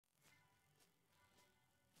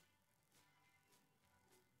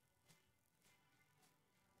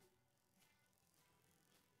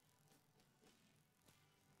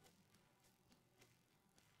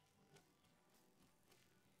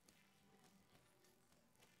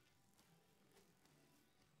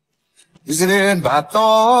Visited by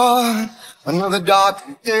thought, another dark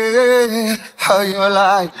day. How you're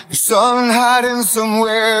like the sun hiding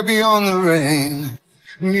somewhere beyond the rain.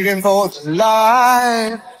 Needing for the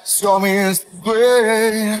light, stormy is the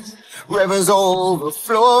gray. Rivers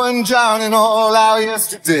overflowing, drowning all our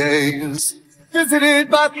yesterdays. Visited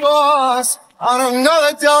by thoughts on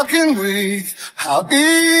another darkened week. How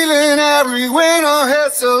even every winter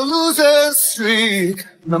has to lose a streak.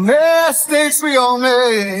 The mistakes we all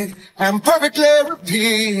make and perfectly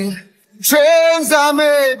repeat. Trains are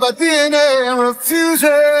made, but DNA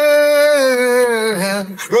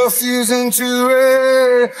refusing to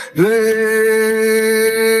replace.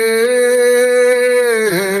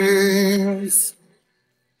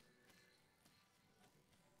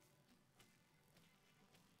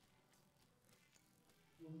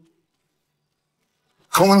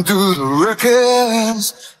 Going through the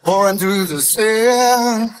wreckage, pouring through the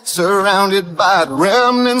sand, surrounded by the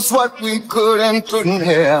remnants, what we could and couldn't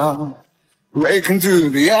have. Raking through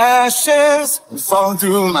the ashes, falling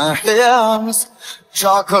through my hands.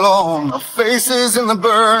 Charcoal on the faces and the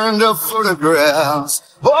burned up photographs.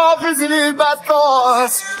 All visited by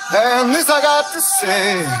thoughts, and this I got to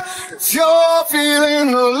say. If you're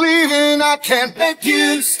feeling the leaving, I can't make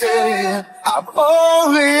you stay. I've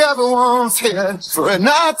only ever once had for it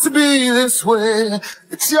not to be this way.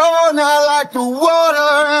 But you're not like the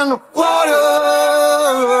water, and the water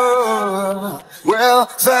will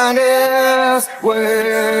find its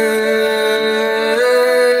way.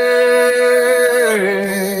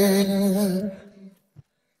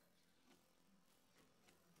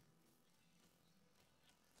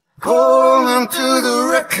 Going to the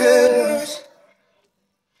wreckage,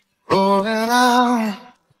 rolling out,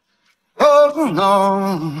 holding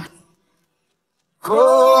on.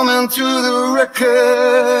 Going to the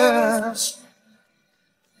wreckage,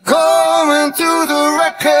 going to the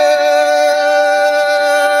wreckage.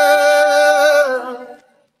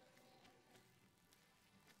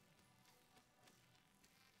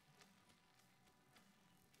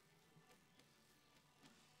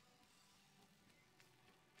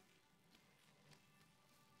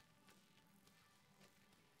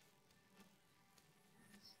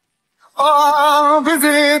 Oh,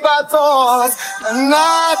 busy by thoughts, and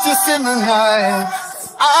not just in the night.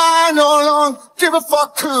 I no longer give a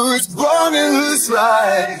fuck who's wrong and who's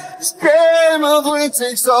right. This game of winning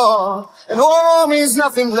takes all, and all means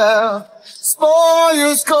nothing left.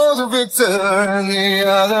 Spoilers call the victor, and the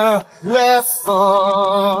other left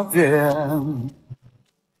for dead.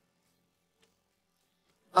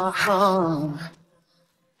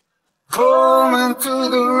 Coming to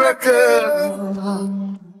the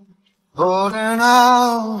record. Holding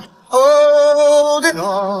out, holding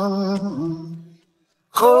on,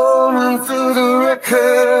 coming through the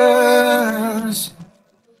wreckage.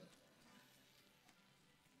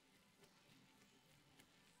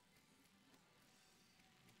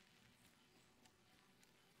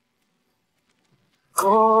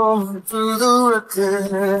 Coming through the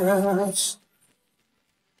wreckage.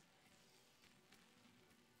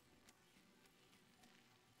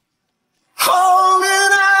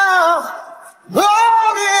 Holding out,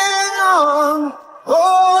 holding on,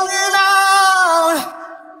 holding out,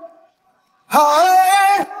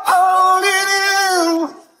 holding in,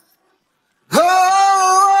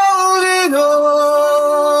 holding on.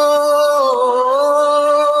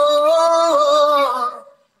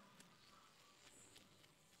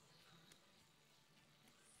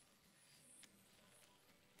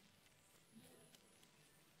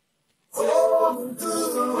 Holding to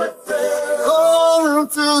the